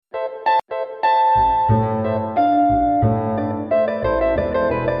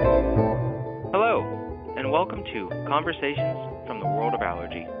Conversations from the World of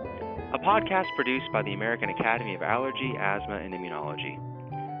Allergy, a podcast produced by the American Academy of Allergy, Asthma, and Immunology.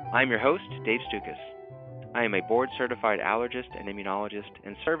 I am your host, Dave Stukas. I am a board-certified allergist and immunologist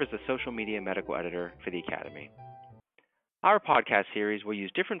and serve as the social media medical editor for the Academy. Our podcast series will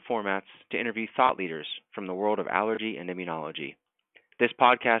use different formats to interview thought leaders from the world of allergy and immunology. This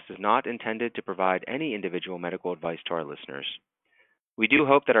podcast is not intended to provide any individual medical advice to our listeners. We do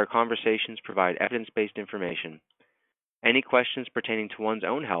hope that our conversations provide evidence-based information. Any questions pertaining to one's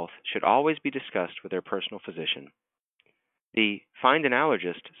own health should always be discussed with their personal physician. The Find an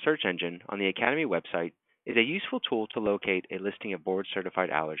Allergist search engine on the Academy website is a useful tool to locate a listing of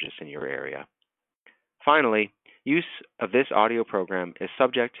board-certified allergists in your area. Finally, use of this audio program is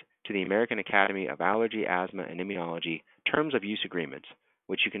subject to the American Academy of Allergy, Asthma, and Immunology Terms of Use Agreement,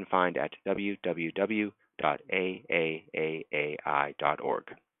 which you can find at www.aaai.org.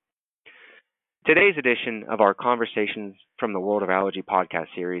 Today's edition of our Conversations from the World of Allergy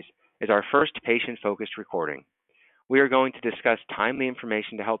podcast series is our first patient-focused recording. We are going to discuss timely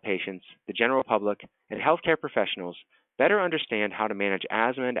information to help patients, the general public, and healthcare professionals better understand how to manage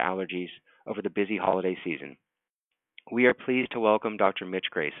asthma and allergies over the busy holiday season. We are pleased to welcome Dr. Mitch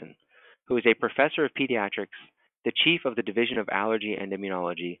Grayson, who is a professor of pediatrics, the chief of the Division of Allergy and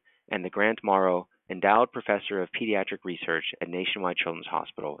Immunology, and the Grant Morrow Endowed Professor of Pediatric Research at Nationwide Children's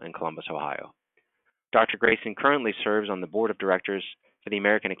Hospital in Columbus, Ohio. Dr. Grayson currently serves on the board of directors for the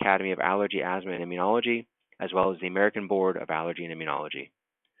American Academy of Allergy, Asthma, and Immunology, as well as the American Board of Allergy and Immunology.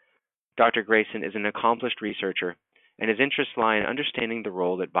 Dr. Grayson is an accomplished researcher, and his interests lie in understanding the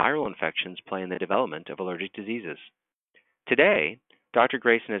role that viral infections play in the development of allergic diseases. Today, Dr.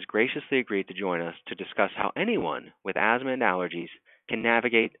 Grayson has graciously agreed to join us to discuss how anyone with asthma and allergies can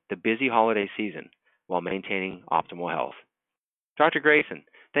navigate the busy holiday season while maintaining optimal health. Dr. Grayson,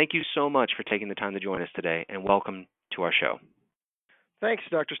 thank you so much for taking the time to join us today, and welcome to our show. Thanks,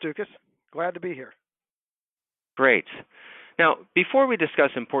 Dr. Stukas. Glad to be here. Great. Now, before we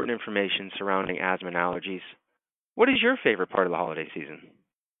discuss important information surrounding asthma and allergies, what is your favorite part of the holiday season?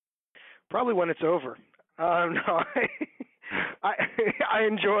 Probably when it's over. No, I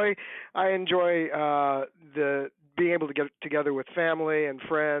enjoy the being able to get together with family and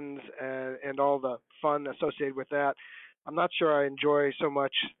friends and all the fun associated with that. I'm not sure I enjoy so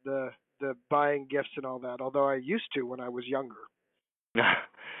much the buying gifts and all that, although I used to when I was younger.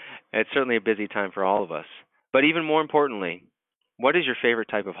 It's certainly a busy time for all of us. But even more importantly, what is your favorite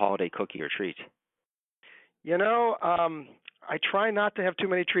type of holiday cookie or treat? You know, I try not to have too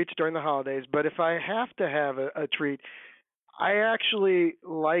many treats during the holidays, but if I have to have a treat, I actually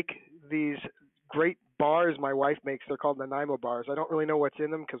like these great bars my wife makes. They're called Nanaimo bars. I don't really know what's in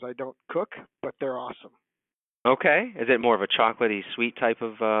them because I don't cook, but they're awesome. Okay. Is it more of a chocolatey, sweet type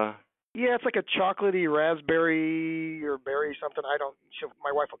of? Yeah, it's like a chocolatey raspberry or berry something.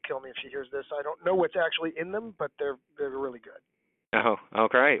 My wife will kill me if she hears this. I don't know what's actually in them, but they're really good. Oh,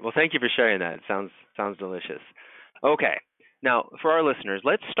 okay. Well, thank you for sharing that. It sounds delicious. Okay. Now, for our listeners,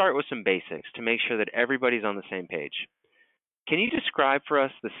 let's start with some basics to make sure that everybody's on the same page. Can you describe for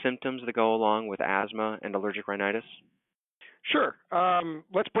us the symptoms that go along with asthma and allergic rhinitis? Sure.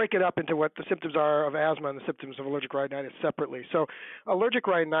 Let's break it up into what the symptoms are of asthma and the symptoms of allergic rhinitis separately. So allergic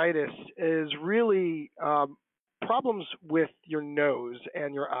rhinitis is really problems with your nose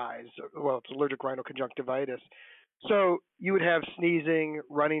and your eyes. Well, it's allergic rhinoconjunctivitis. So you would have sneezing,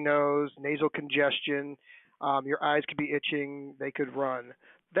 runny nose, nasal congestion. Your eyes could be itching. They could run.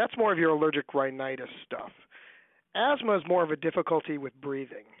 That's more of your allergic rhinitis stuff. Asthma is more of a difficulty with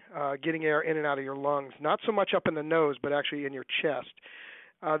breathing, getting air in and out of your lungs, not so much up in the nose, but actually in your chest.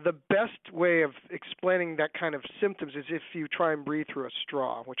 The best way of explaining that kind of symptoms is if you try and breathe through a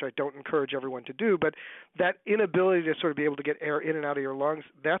straw, which I don't encourage everyone to do, but that inability to sort of be able to get air in and out of your lungs,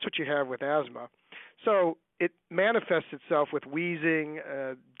 that's what you have with asthma. So it manifests itself with wheezing,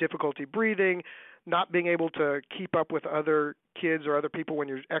 difficulty breathing, not being able to keep up with other kids or other people when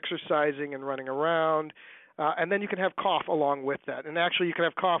you're exercising and running around. And then you can have cough along with that. And actually, you can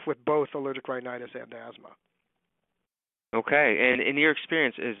have cough with both allergic rhinitis and asthma. Okay. And in your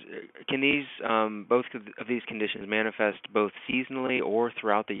experience, can these both of these conditions manifest both seasonally or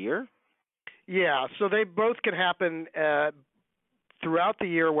throughout the year? Yeah. So they both can happen throughout the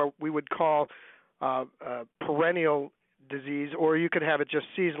year, what we would call perennial disease, or you could have it just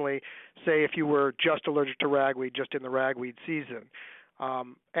seasonally. Say if you were just allergic to ragweed, just in the ragweed season.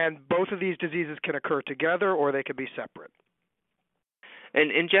 And both of these diseases can occur together or they can be separate.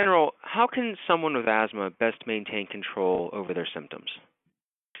 And in general, how can someone with asthma best maintain control over their symptoms?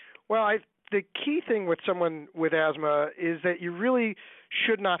 Well, I the key thing with someone with asthma is that you really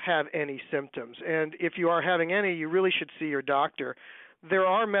should not have any symptoms. And if you are having any, you really should see your doctor. There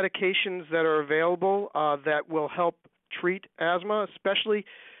are medications that are available that will help treat asthma, especially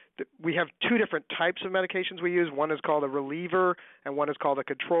we have two different types of medications we use. One is called a reliever and one is called a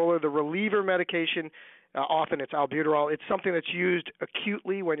controller. The reliever medication, often it's albuterol. It's something that's used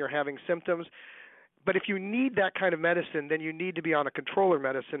acutely when you're having symptoms. But if you need that kind of medicine, then you need to be on a controller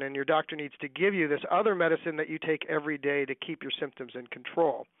medicine, and your doctor needs to give you this other medicine that you take every day to keep your symptoms in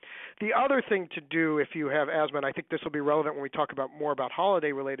control. The other thing to do if you have asthma, and I think this will be relevant when we talk about more about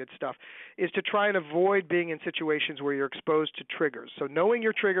holiday-related stuff, is to try and avoid being in situations where you're exposed to triggers. So knowing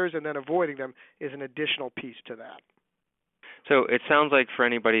your triggers and then avoiding them is an additional piece to that. So it sounds like for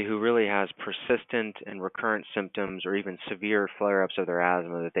anybody who really has persistent and recurrent symptoms or even severe flare-ups of their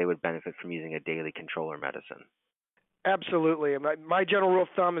asthma, that they would benefit from using a daily controller medicine. Absolutely. My general rule of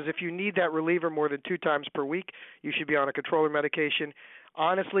thumb is if you need that reliever more than 2 times per week, you should be on a controller medication.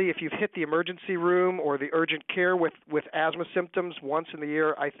 Honestly, if you've hit the emergency room or the urgent care with asthma symptoms once in the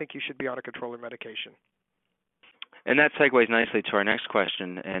year, I think you should be on a controller medication. And that segues nicely to our next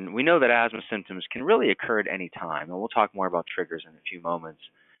question. And we know that asthma symptoms can really occur at any time, and we'll talk more about triggers in a few moments.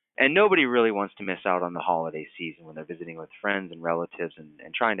 And nobody really wants to miss out on the holiday season when they're visiting with friends and relatives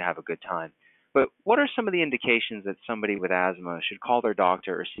and trying to have a good time. But what are some of the indications that somebody with asthma should call their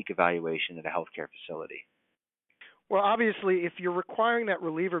doctor or seek evaluation at a healthcare facility? Well, obviously, if you're requiring that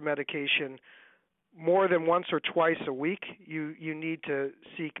reliever medication more than once or twice a week, you need to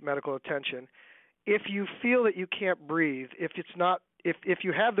seek medical attention. If you feel that you can't breathe, if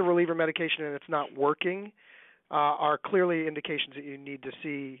you have the reliever medication and it's not working, are clearly indications that you need to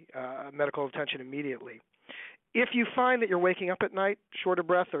see medical attention immediately. If you find that you're waking up at night short of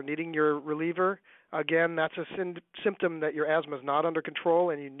breath or needing your reliever, again, that's a symptom that your asthma is not under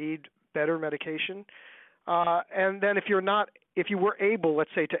control and you need better medication. And then if you were able, let's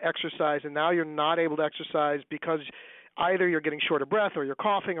say, to exercise and now you're not able to exercise because either you're getting short of breath or you're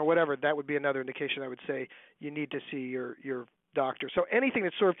coughing or whatever, that would be another indication I would say you need to see your doctor. So anything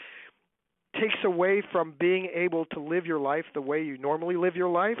that sort of takes away from being able to live your life the way you normally live your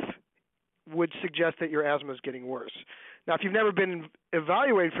life would suggest that your asthma is getting worse. Now, if you've never been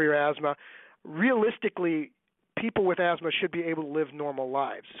evaluated for your asthma, realistically, people with asthma should be able to live normal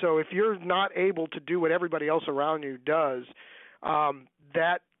lives. So if you're not able to do what everybody else around you does,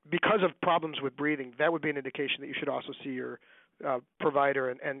 that because of problems with breathing, that would be an indication that you should also see your provider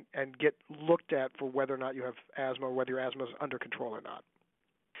and get looked at for whether or not you have asthma or whether your asthma is under control or not.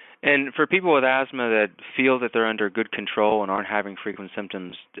 And for people with asthma that feel that they're under good control and aren't having frequent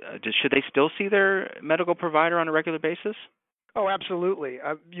symptoms, should they still see their medical provider on a regular basis? Oh, absolutely.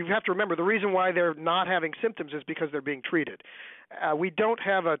 You have to remember the reason why they're not having symptoms is because they're being treated. We don't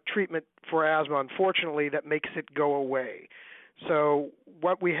have a treatment for asthma, unfortunately, that makes it go away. So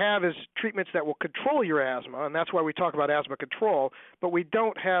what we have is treatments that will control your asthma, and that's why we talk about asthma control, but we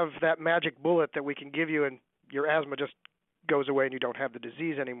don't have that magic bullet that we can give you and your asthma just goes away and you don't have the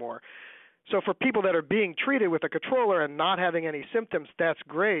disease anymore. So for people that are being treated with a controller and not having any symptoms, that's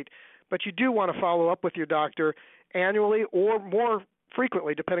great, but you do want to follow up with your doctor annually or more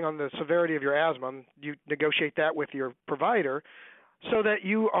frequently, depending on the severity of your asthma. You negotiate that with your provider so that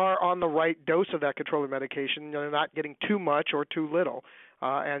you are on the right dose of that controller medication. You're not getting too much or too little,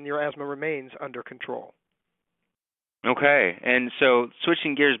 and your asthma remains under control. Okay, and so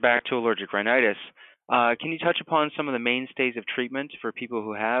switching gears back to allergic rhinitis, can you touch upon some of the mainstays of treatment for people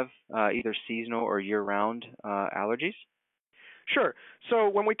who have either seasonal or year-round allergies? Sure. So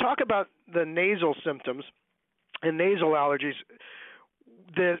when we talk about the nasal symptoms and nasal allergies,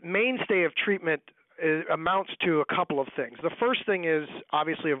 the mainstay of treatment amounts to a couple of things. The first thing is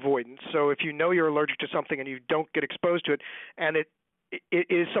obviously avoidance. So if you know you're allergic to something and you don't get exposed to it, and it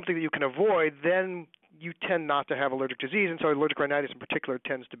is something that you can avoid, then you tend not to have allergic disease, and so allergic rhinitis in particular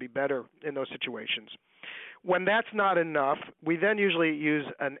tends to be better in those situations. When that's not enough, we then usually use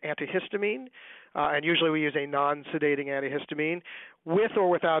an antihistamine, and usually we use a non-sedating antihistamine with or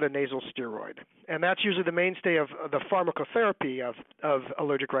without a nasal steroid. And that's usually the mainstay of the pharmacotherapy of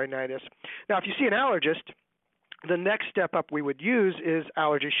allergic rhinitis. Now, if you see an allergist, the next step up we would use is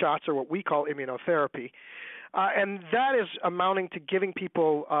allergy shots, or what we call immunotherapy. And that is amounting to giving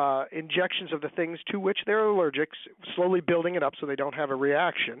people injections of the things to which they're allergic, slowly building it up so they don't have a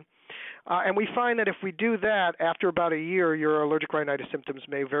reaction. And we find that if we do that, after about a year, your allergic rhinitis symptoms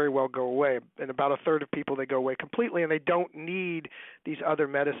may very well go away. In about a third of people, they go away completely, and they don't need these other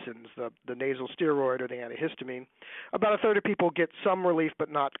medicines, the nasal steroid or the antihistamine. About a third of people get some relief,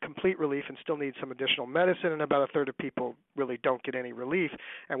 but not complete relief, and still need some additional medicine. And about a third of people really don't get any relief,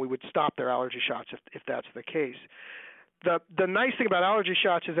 and we would stop their allergy shots if that's the case. The nice thing about allergy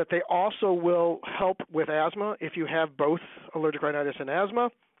shots is that they also will help with asthma if you have both allergic rhinitis and asthma.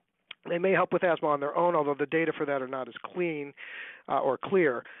 They may help with asthma on their own, although the data for that are not as clean or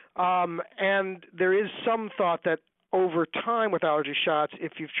clear. And there is some thought that over time with allergy shots,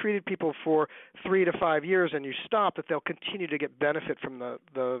 if you've treated people for 3 to 5 years and you stop, that they'll continue to get benefit from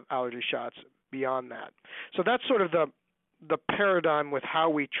the allergy shots beyond that. So that's sort of the paradigm with how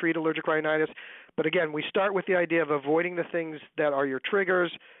we treat allergic rhinitis. But again, we start with the idea of avoiding the things that are your triggers.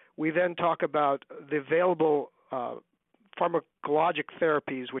 We then talk about the available pharmacologic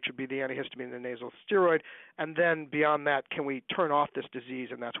therapies, which would be the antihistamine and the nasal steroid. And then beyond that, can we turn off this disease?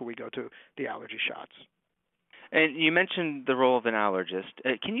 And that's where we go to the allergy shots. And you mentioned the role of an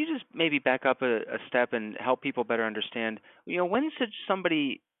allergist. Can you just maybe back up a step and help people better understand, when should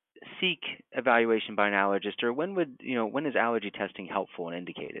somebody seek evaluation by an allergist, or when is allergy testing helpful and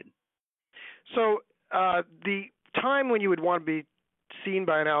indicated? So the time when you would want to be seen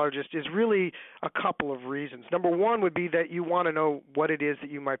by an allergist is really a couple of reasons. Number one would be that you want to know what it is that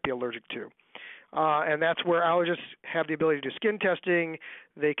you might be allergic to. And that's where allergists have the ability to do skin testing.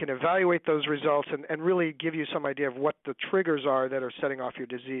 They can evaluate those results and really give you some idea of what the triggers are that are setting off your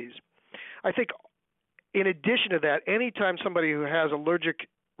disease. I think in addition to that, anytime somebody who has allergic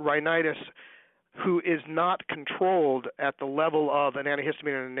rhinitis who is not controlled at the level of an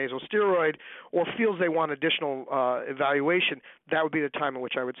antihistamine and a nasal steroid or feels they want additional evaluation, that would be the time in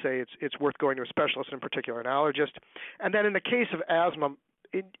which I would say it's worth going to a specialist, in particular an allergist. And then in the case of asthma,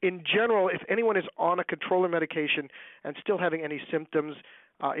 in general, if anyone is on a controller medication and still having any symptoms,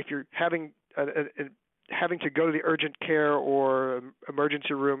 if you're having to go to the urgent care or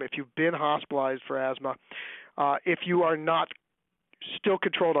emergency room, if you've been hospitalized for asthma, if you are not still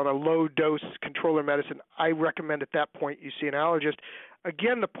controlled on a low-dose controller medicine, I recommend at that point you see an allergist.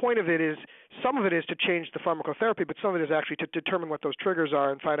 Again, the point of it is, some of it is to change the pharmacotherapy, but some of it is actually to determine what those triggers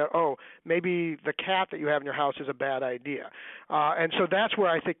are and find out, maybe the cat that you have in your house is a bad idea. And so that's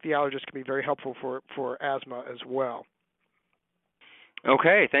where I think the allergist can be very helpful for asthma as well.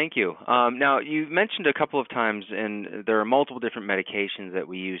 Okay, thank you. Now, you mentioned a couple of times, and there are multiple different medications that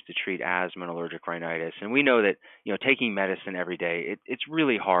we use to treat asthma and allergic rhinitis, and we know that taking medicine every day, it's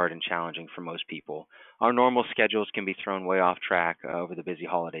really hard and challenging for most people. Our normal schedules can be thrown way off track over the busy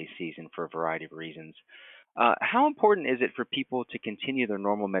holiday season for a variety of reasons. How important is it for people to continue their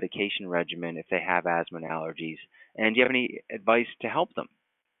normal medication regimen if they have asthma and allergies, and do you have any advice to help them?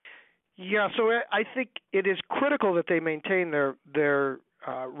 Yeah, so I think it is critical that they maintain their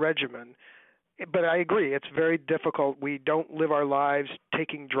regimen, but I agree, it's very difficult. We don't live our lives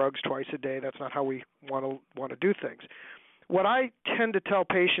taking drugs twice a day. That's not how we want to do things. What I tend to tell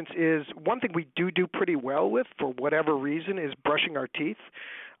patients is one thing we do pretty well with, for whatever reason, is brushing our teeth.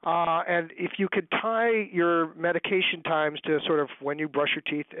 And if you could tie your medication times to sort of when you brush your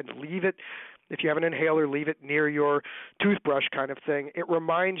teeth and leave it, if you have an inhaler, leave it near your toothbrush kind of thing, it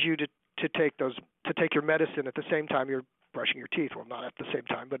reminds you to take your medicine at the same time you're brushing your teeth. Well, not at the same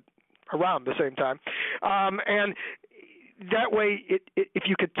time, but around the same time. And that way, if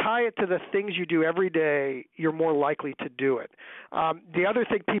you could tie it to the things you do every day, you're more likely to do it. The other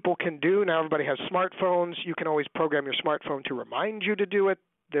thing people can do, now everybody has smartphones. You can always program your smartphone to remind you to do it.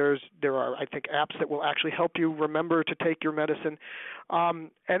 There are, I think, apps that will actually help you remember to take your medicine. And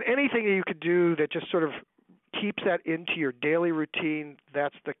anything that you could do that just sort of keeps that into your daily routine,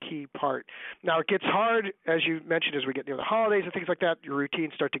 that's the key part. Now, it gets hard, as you mentioned, as we get near the holidays and things like that. Your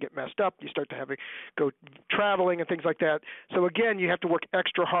routines start to get messed up. You start to have to go traveling and things like that. So, again, you have to work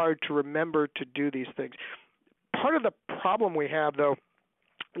extra hard to remember to do these things. Part of the problem we have, though,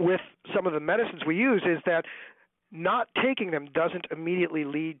 with some of the medicines we use is that not taking them doesn't immediately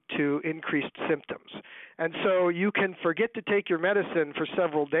lead to increased symptoms. And so you can forget to take your medicine for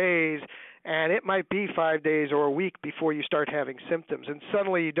several days, and it might be 5 days or a week before you start having symptoms. And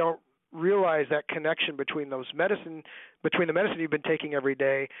suddenly you don't realize that connection between the medicine you've been taking every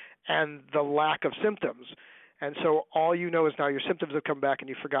day and the lack of symptoms. And so all you know is now your symptoms have come back and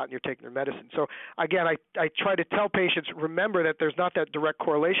you've forgotten you're taking your medicine. So again, I try to tell patients, remember that there's not that direct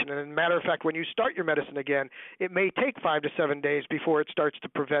correlation. And as a matter of fact, when you start your medicine again, it may take 5 to 7 days before it starts to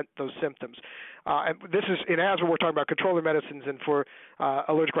prevent those symptoms. And this is, in asthma, we're talking about controller medicines, and for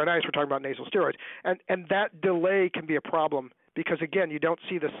allergic rhinitis, we're talking about nasal steroids. And that delay can be a problem. because again, you don't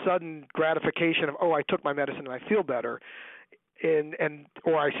see the sudden gratification of, oh, I took my medicine and I feel better,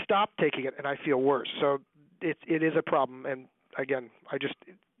 or I stopped taking it and I feel worse. So it is a problem, and again,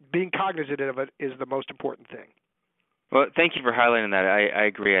 being cognizant of it is the most important thing. Well, thank you for highlighting that. I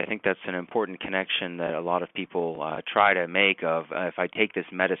agree. I think that's an important connection that a lot of people try to make of, if I take this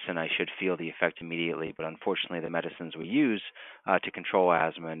medicine, I should feel the effect immediately. But unfortunately, the medicines we use to control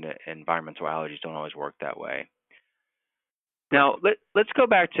asthma and environmental allergies don't always work that way. Now, let's go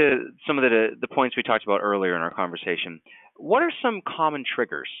back to some of the points we talked about earlier in our conversation. What are some common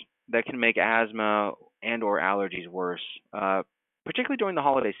triggers that can make asthma and or allergies worse, particularly during the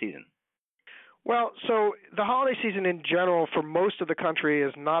holiday season? Well, so the holiday season in general for most of the country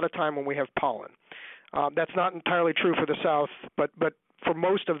is not a time when we have pollen. That's not entirely true for the South, but for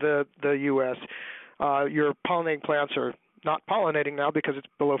most of the U.S., your pollinating plants are not pollinating now because it's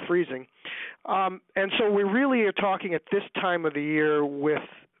below freezing. And so we really are talking at this time of the year with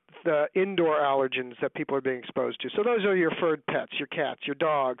the indoor allergens that people are being exposed to. So those are your furred pets, your cats, your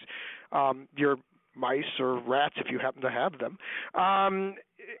dogs, your mice or rats if you happen to have them,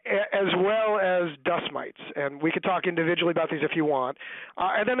 as well as dust mites. And we could talk individually about these if you want.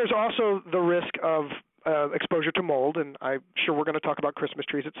 And then there's also the risk of exposure to mold, and I'm sure we're going to talk about Christmas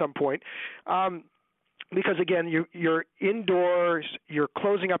trees at some point. Because again, you're indoors, you're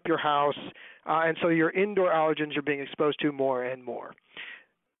closing up your house, and so your indoor allergens you're being exposed to more and more.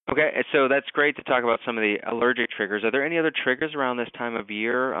 Okay, so that's great to talk about some of the allergic triggers. Are there any other triggers around this time of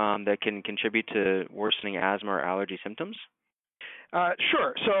year that can contribute to worsening asthma or allergy symptoms?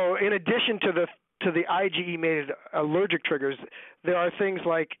 Sure. So in addition to the IgE-mediated allergic triggers, there are things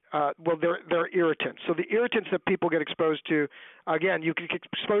like, there are irritants. So the irritants that people get exposed to, again, you can get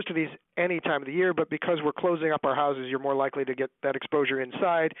exposed to these any time of the year, but because we're closing up our houses, you're more likely to get that exposure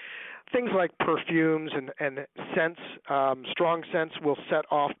inside. Things like perfumes and scents, strong scents will set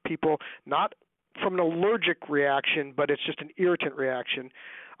off people, not from an allergic reaction, but it's just an irritant reaction.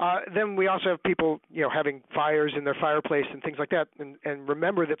 Then we also have people, having fires in their fireplace and things like that. And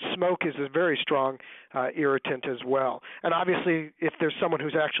remember that smoke is a very strong irritant as well. And obviously, if there's someone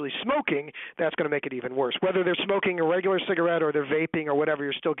who's actually smoking, that's going to make it even worse. Whether they're smoking a regular cigarette or they're vaping or whatever,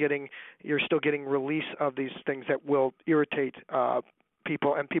 you're still getting release of these things that will irritate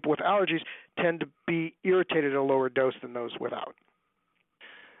people. And people with allergies tend to be irritated at a lower dose than those without.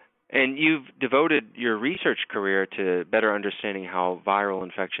 And you've devoted your research career to better understanding how viral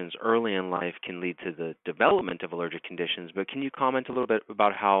infections early in life can lead to the development of allergic conditions, but can you comment a little bit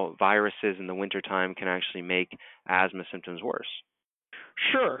about how viruses in the wintertime can actually make asthma symptoms worse?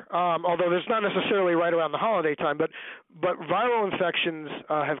 Sure, although there's not necessarily right around the holiday time, but viral infections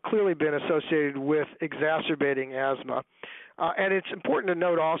have clearly been associated with exacerbating asthma. And it's important to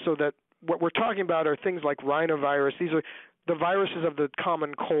note also that what we're talking about are things like rhinovirus. These are the viruses of the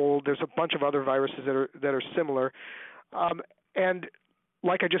common cold. There's a bunch of other viruses that are similar. And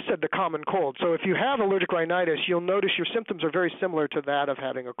like I just said, the common cold. So if you have allergic rhinitis, you'll notice your symptoms are very similar to that of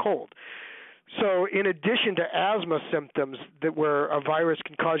having a cold. So in addition to asthma symptoms where a virus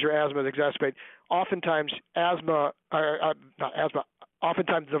can cause your asthma to exacerbate, oftentimes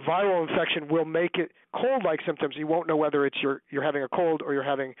oftentimes the viral infection will make it cold-like symptoms. You won't know whether it's you're having a cold or you're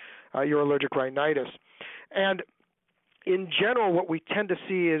having your allergic rhinitis. And in general, what we tend to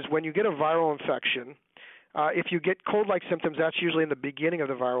see is when you get a viral infection, if you get cold-like symptoms, that's usually in the beginning of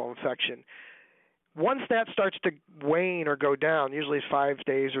the viral infection. Once that starts to wane or go down, usually 5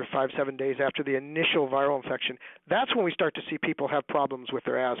 days or 7 days after the initial viral infection, that's when we start to see people have problems with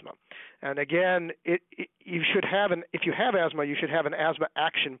their asthma. And again, if you have asthma, you should have an asthma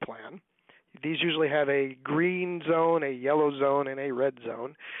action plan. These usually have a green zone, a yellow zone, and a red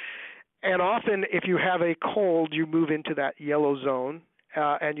zone. And often, if you have a cold, you move into that yellow zone,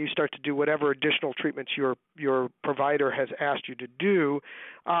 and you start to do whatever additional treatments your provider has asked you to do,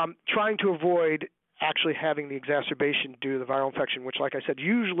 trying to avoid actually having the exacerbation due to the viral infection, which, like I said,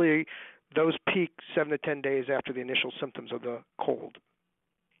 usually those peak 7 to 10 days after the initial symptoms of the cold.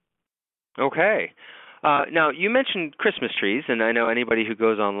 Okay. Now, you mentioned Christmas trees, and I know anybody who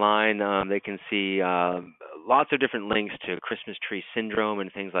goes online, they can see lots of different links to Christmas tree syndrome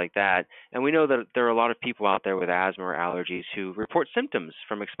and things like that. And we know that there are a lot of people out there with asthma or allergies who report symptoms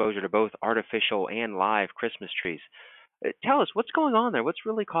from exposure to both artificial and live Christmas trees. Tell us, what's going on there? What's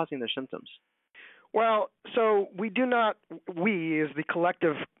really causing their symptoms? Well, so we as the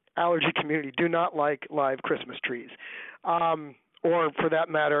collective allergy community, do not like live Christmas trees, or for that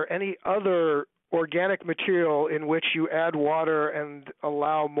matter, any other organic material in which you add water and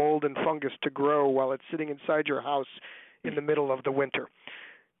allow mold and fungus to grow while it's sitting inside your house in the middle of the winter.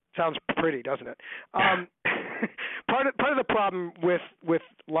 Sounds pretty, doesn't it? part of the problem with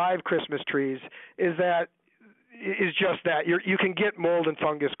live Christmas trees is just that you can get mold and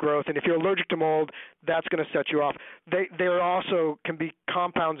fungus growth, and if you're allergic to mold, that's going to set you off. There also can be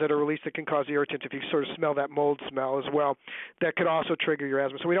compounds that are released that can cause irritants if you sort of smell that mold smell as well. That could also trigger your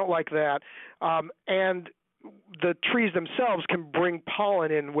asthma. So we don't like that. And the trees themselves can bring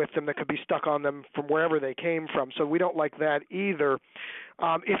pollen in with them that could be stuck on them from wherever they came from. So we don't like that either.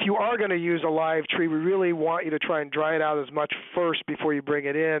 If you are going to use a live tree, we really want you to try and dry it out as much first before you bring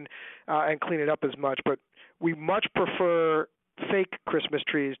it in and clean it up as much. But we much prefer fake Christmas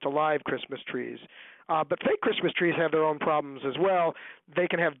trees to live Christmas trees. But fake Christmas trees have their own problems as well. They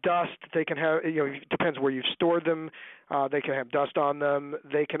can have dust. They can have, it depends where you've stored them. They can have dust on them.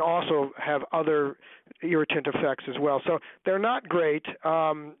 They can also have other irritant effects as well. So they're not great.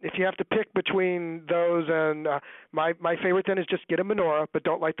 If you have to pick between those and my favorite then is just get a menorah, but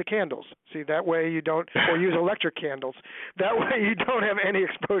don't light the candles. See, that way you don't, or use electric candles. That way you don't have any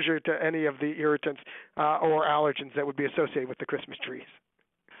exposure to any of the irritants or allergens that would be associated with the Christmas trees.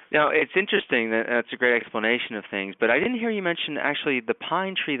 Now, it's interesting that's a great explanation of things, but I didn't hear you mention actually the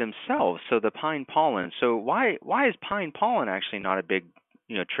pine tree themselves, so the pine pollen. So why is pine pollen actually not a big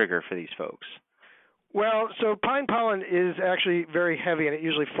trigger for these folks? Well, so pine pollen is actually very heavy, and it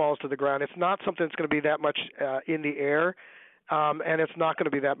usually falls to the ground. It's not something that's going to be that much in the air, and it's not going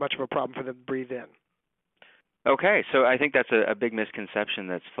to be that much of a problem for them to breathe in. Okay, so I think that's a big misconception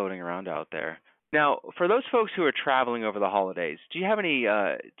that's floating around out there. Now, for those folks who are traveling over the holidays, do you have any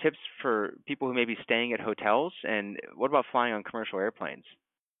tips for people who may be staying at hotels? And what about flying on commercial airplanes?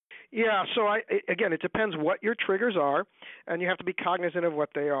 Yeah, so again, it depends what your triggers are, and you have to be cognizant of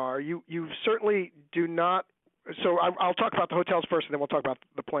what they are. You certainly do not. So I'll talk about the hotels first, and then we'll talk about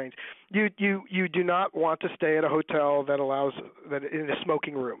the planes. You do not want to stay at a hotel that allows that in a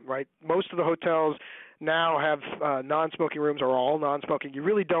smoking room, right? Most of the hotels now have non-smoking rooms or all non-smoking. You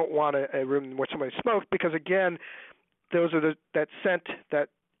really don't want a room where somebody smoked because, again, those are that scent, that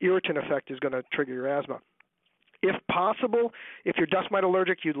irritant effect is going to trigger your asthma. If possible, if you're dust mite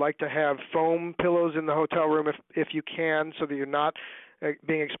allergic, you'd like to have foam pillows in the hotel room if you can, so that you're not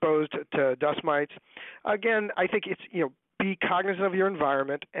being exposed to dust mites. Again, I think it's be cognizant of your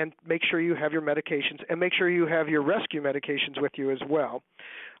environment and make sure you have your medications and make sure you have your rescue medications with you as well.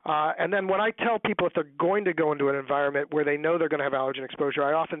 And then when I tell people if they're going to go into an environment where they know they're going to have allergen exposure,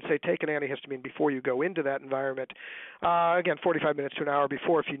 I often say take an antihistamine before you go into that environment. Again, 45 minutes to an hour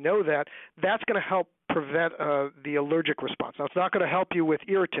before if you know that. That's going to help prevent the allergic response. Now, it's not going to help you with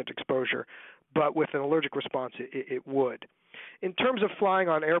irritant exposure, but with an allergic response, it would. In terms of flying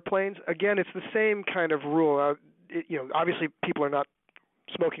on airplanes, again, it's the same kind of rule. Obviously people are not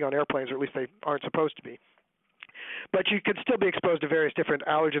smoking on airplanes, or at least they aren't supposed to be. But you could still be exposed to various different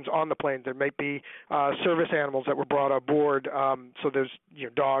allergens on the plane. There might be service animals that were brought aboard. So there's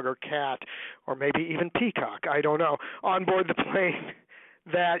dog or cat or maybe even peacock, I don't know, on board the plane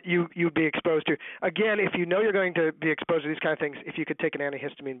that you'd be exposed to. Again, if you know you're going to be exposed to these kind of things, if you could take an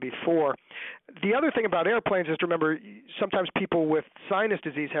antihistamine before. The other thing about airplanes is to remember sometimes people with sinus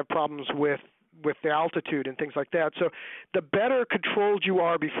disease have problems with the altitude and things like that. So the better controlled you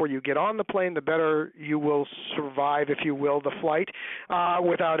are before you get on the plane, the better you will survive, if you will, the flight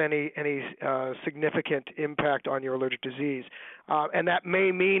without any significant impact on your allergic disease. And that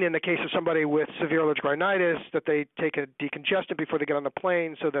may mean in the case of somebody with severe allergic rhinitis that they take a decongestant before they get on the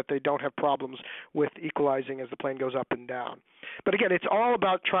plane so that they don't have problems with equalizing as the plane goes up and down. But again, it's all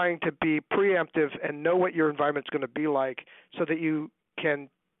about trying to be preemptive and know what your environment's going to be like so that you can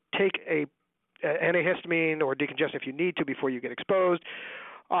take a antihistamine or decongestant if you need to before you get exposed,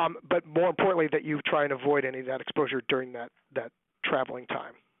 but more importantly that you try and avoid any of that exposure during that traveling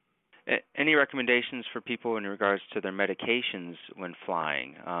time. Any recommendations for people in regards to their medications when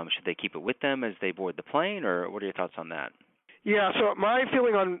flying? Should they keep it with them as they board the plane, or what are your thoughts on that? Yeah, so my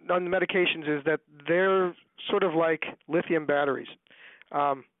feeling on the medications is that they're sort of like lithium batteries.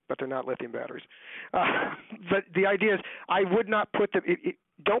 But they're not lithium batteries. But the idea is I would not put them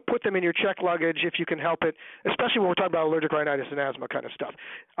don't put them in your checked luggage if you can help it, especially when we're talking about allergic rhinitis and asthma kind of stuff.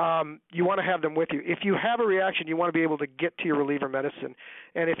 You want to have them with you. If you have a reaction, you want to be able to get to your reliever medicine.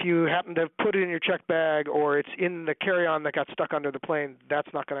 And if you happen to put it in your checked bag or it's in the carry-on that got stuck under the plane, that's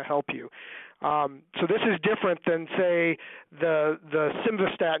not going to help you. So this is different than, say, the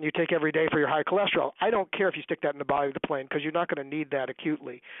simvastatin you take every day for your high cholesterol. I don't care if you stick that in the body of the plane because you're not going to need that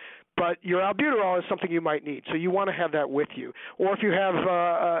acutely. But your albuterol is something you might need, so you want to have that with you. Or if you have,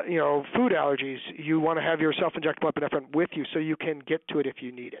 food allergies, you want to have your self-injectable epinephrine with you so you can get to it if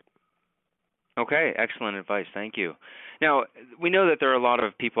you need it. Okay, excellent advice. Thank you. Now, we know that there are a lot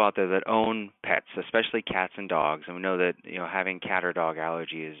of people out there that own pets, especially cats and dogs, and we know that, having cat or dog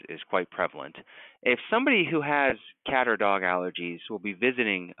allergy is quite prevalent. If somebody who has cat or dog allergies will be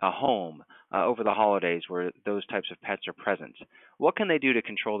visiting a home over the holidays where those types of pets are present, what can they do to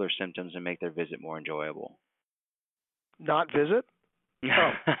control their symptoms and make their visit more enjoyable? Not visit?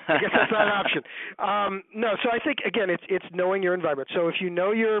 Oh, I guess that's not an option. No, so I think again, it's knowing your environment. So if you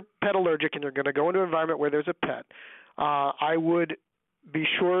know you're pet allergic and you're going to go into an environment where there's a pet, I would be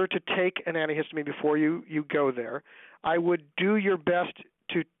sure to take an antihistamine before you go there. I would do your best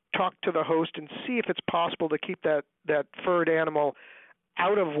to talk to the host and see if it's possible to keep that furred animal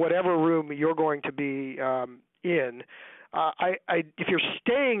out of whatever room you're going to be in. If you're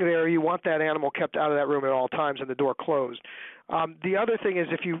staying there, you want that animal kept out of that room at all times and the door closed. The other thing is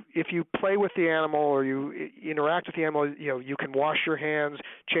if you play with the animal or you interact with the animal, you can wash your hands,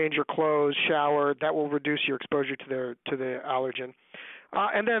 change your clothes, shower. That will reduce your exposure to the allergen.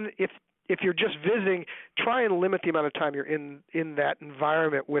 And then if you're just visiting, try and limit the amount of time you're in that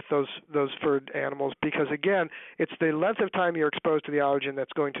environment with those furred animals, because again, it's the length of time you're exposed to the allergen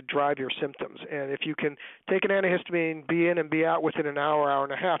that's going to drive your symptoms. And if you can take an antihistamine, be in and be out within an hour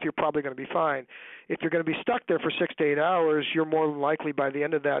and a half, you're probably going to be fine. If you're going to be stuck there for 6 to 8 hours, you're more than likely by the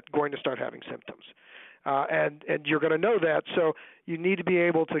end of that going to start having symptoms. And you're going to know that, so you need to be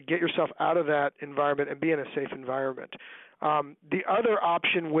able to get yourself out of that environment and be in a safe environment. The other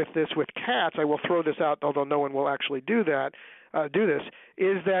option with cats, I will throw this out, although no one will actually do this,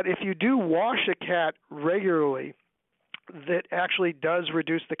 is that if you do wash a cat regularly, that actually does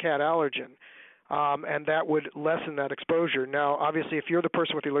reduce the cat allergen, and that would lessen that exposure. An obviously, if you're the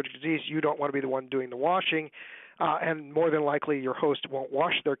person with the allergic disease, you don't want to be the one doing the washing, and more than likely your host won't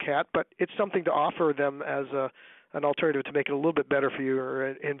wash their cat, but it's something to offer them as an alternative to make it a little bit better for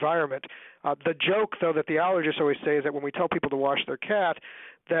your environment. The joke, though, that the allergists always say is that when we tell people to wash their cat,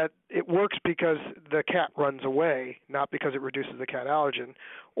 that it works because the cat runs away, not because it reduces the cat allergen.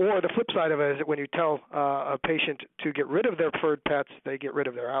 Or the flip side of it is that when you tell a patient to get rid of their furred pets, they get rid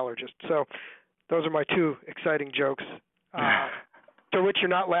of their allergist. So those are my two exciting jokes. To which you're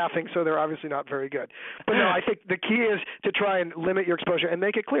not laughing, so they're obviously not very good. But no, I think the key is to try and limit your exposure and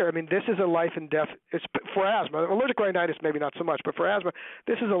make it clear. I mean, this is a life and death. It's for asthma. Allergic rhinitis, maybe not so much, but for asthma,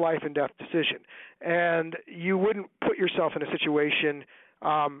 this is a life and death decision. And you wouldn't put yourself in a situation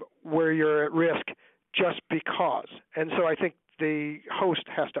where you're at risk just because. And so I think the host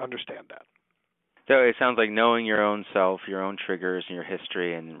has to understand that. So it sounds like knowing your own self, your own triggers, and your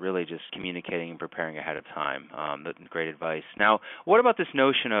history, and really just communicating and preparing ahead of time. That's great advice. Now, what about this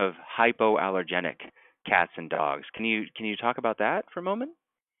notion of hypoallergenic cats and dogs? Can you talk about that for a moment?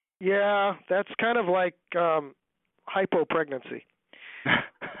 Yeah, that's kind of like hypo-pregnancy.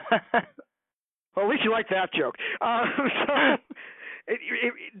 Well, at least you like that joke.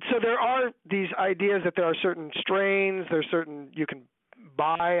 So there are these ideas that there are certain strains, there's certain you can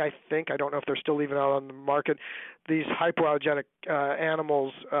buy, I think, I don't know if they're still even out on the market, these hypoallergenic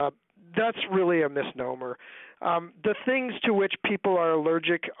animals. That's really a misnomer. The things to which people are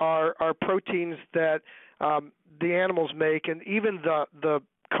allergic are proteins that the animals make, and even the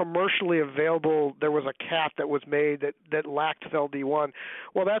commercially available, there was a cat that was made that lacked FeLD1.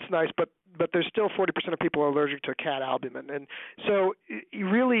 Well, that's nice, but there's still 40% of people are allergic to cat albumin. And so you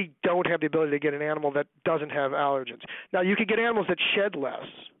really don't have the ability to get an animal that doesn't have allergens. Now, you can get animals that shed less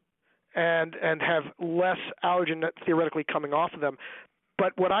and have less allergen theoretically coming off of them.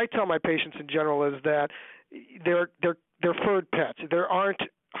 But what I tell my patients in general is that they're furred pets. There aren't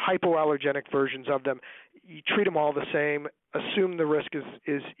hypoallergenic versions of them. You treat them all the same, assume the risk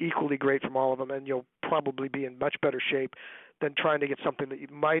is equally great from all of them, and you'll probably be in much better shape than trying to get something that you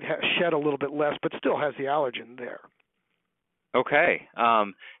might shed a little bit less but still has the allergen there. Okay.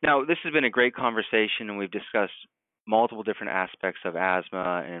 Now, this has been a great conversation, and we've discussed multiple different aspects of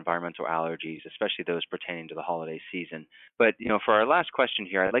asthma and environmental allergies, especially those pertaining to the holiday season. But, for our last question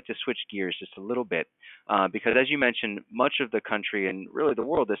here, I'd like to switch gears just a little bit because, as you mentioned, much of the country and really the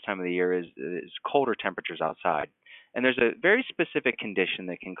world this time of the year is colder temperatures outside. And there's a very specific condition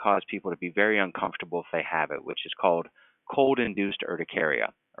that can cause people to be very uncomfortable if they have it, which is called cold-induced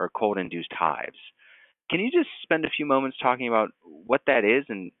urticaria or cold-induced hives. Can you just spend a few moments talking about what that is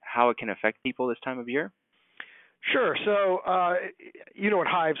and how it can affect people this time of year? Sure. So you know what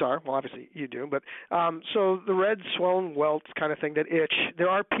hives are. Well, obviously you do. But so the red swollen welts kind of thing that itch, there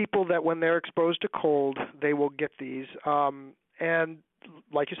are people that when they're exposed to cold, they will get these. And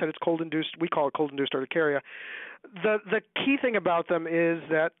like you said, it's cold-induced. We call it cold-induced urticaria. The key thing about them is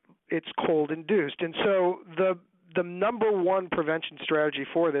that it's cold-induced. And so the number one prevention strategy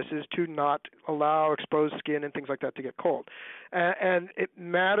for this is to not allow exposed skin and things like that to get cold. And it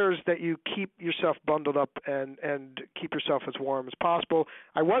matters that you keep yourself bundled up and keep yourself as warm as possible.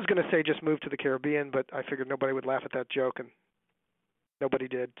 I was going to say just move to the Caribbean, but I figured nobody would laugh at that joke, and nobody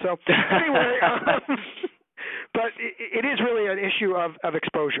did. So anyway, but it is really an issue of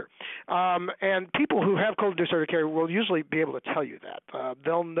exposure. And people who have cold-induced urticaria will usually be able to tell you that.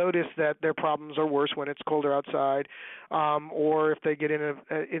 They'll notice that their problems are worse when it's colder outside, or if they get in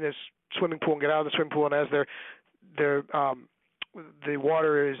a swimming pool and get out of the swimming pool, and as the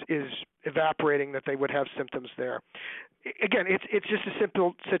water is evaporating, that they would have symptoms there. Again, it's just a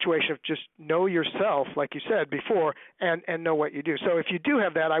simple situation of just know yourself, like you said before, and know what you do. So if you do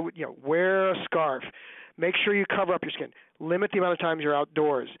have that, I would wear a scarf. Make sure you cover up your skin. Limit the amount of times you're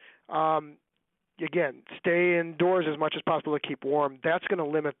outdoors. Again, stay indoors as much as possible to keep warm. That's going to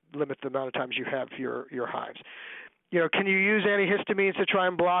limit the amount of times you have your hives. Can you use antihistamines to try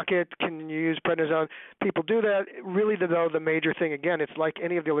and block it? Can you use prednisone? People do that. Really, though, the major thing, again, it's like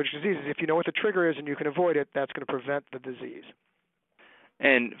any of the allergic diseases. If you know what the trigger is and you can avoid it, that's going to prevent the disease.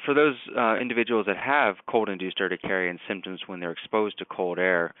 And for those individuals that have cold-induced urticaria and symptoms when they're exposed to cold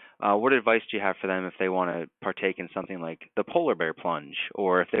air, what advice do you have for them if they want to partake in something like the polar bear plunge,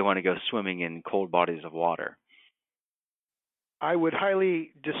 or if they want to go swimming in cold bodies of water? I would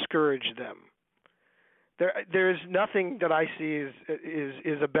highly discourage them. There's nothing that I see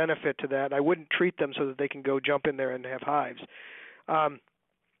is a benefit to that. I wouldn't treat them so that they can go jump in there and have hives.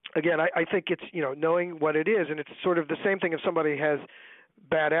 Again, I think it's knowing what it is, and it's sort of the same thing if somebody has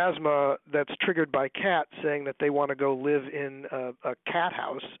bad asthma that's triggered by cats saying that they want to go live in a cat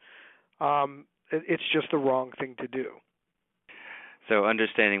house. It's just the wrong thing to do. So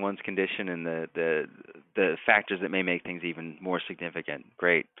understanding one's condition and the factors that may make things even more significant.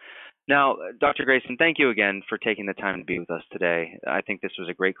 Great. Now, Dr. Grayson, thank you again for taking the time to be with us today. I think this was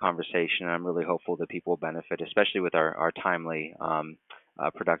a great conversation, and I'm really hopeful that people will benefit, especially with our timely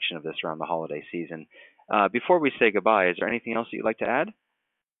production of this around the holiday season. Before we say goodbye, is there anything else that you'd like to add?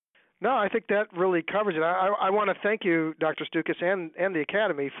 No, I think that really covers it. I want to thank you, Dr. Stukas, and the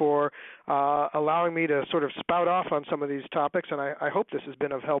Academy for allowing me to sort of spout off on some of these topics, and I hope this has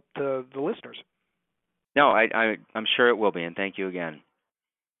been of help to the listeners. No, I'm sure it will be, and thank you again.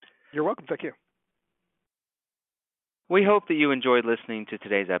 You're welcome. Thank you. We hope that you enjoyed listening to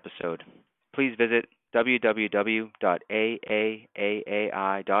today's episode. Please visit www.aaai.org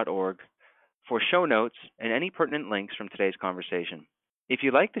for show notes and any pertinent links from today's conversation. If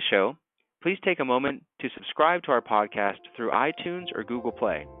you like the show, please take a moment to subscribe to our podcast through iTunes or Google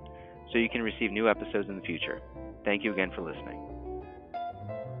Play so you can receive new episodes in the future. Thank you again for listening.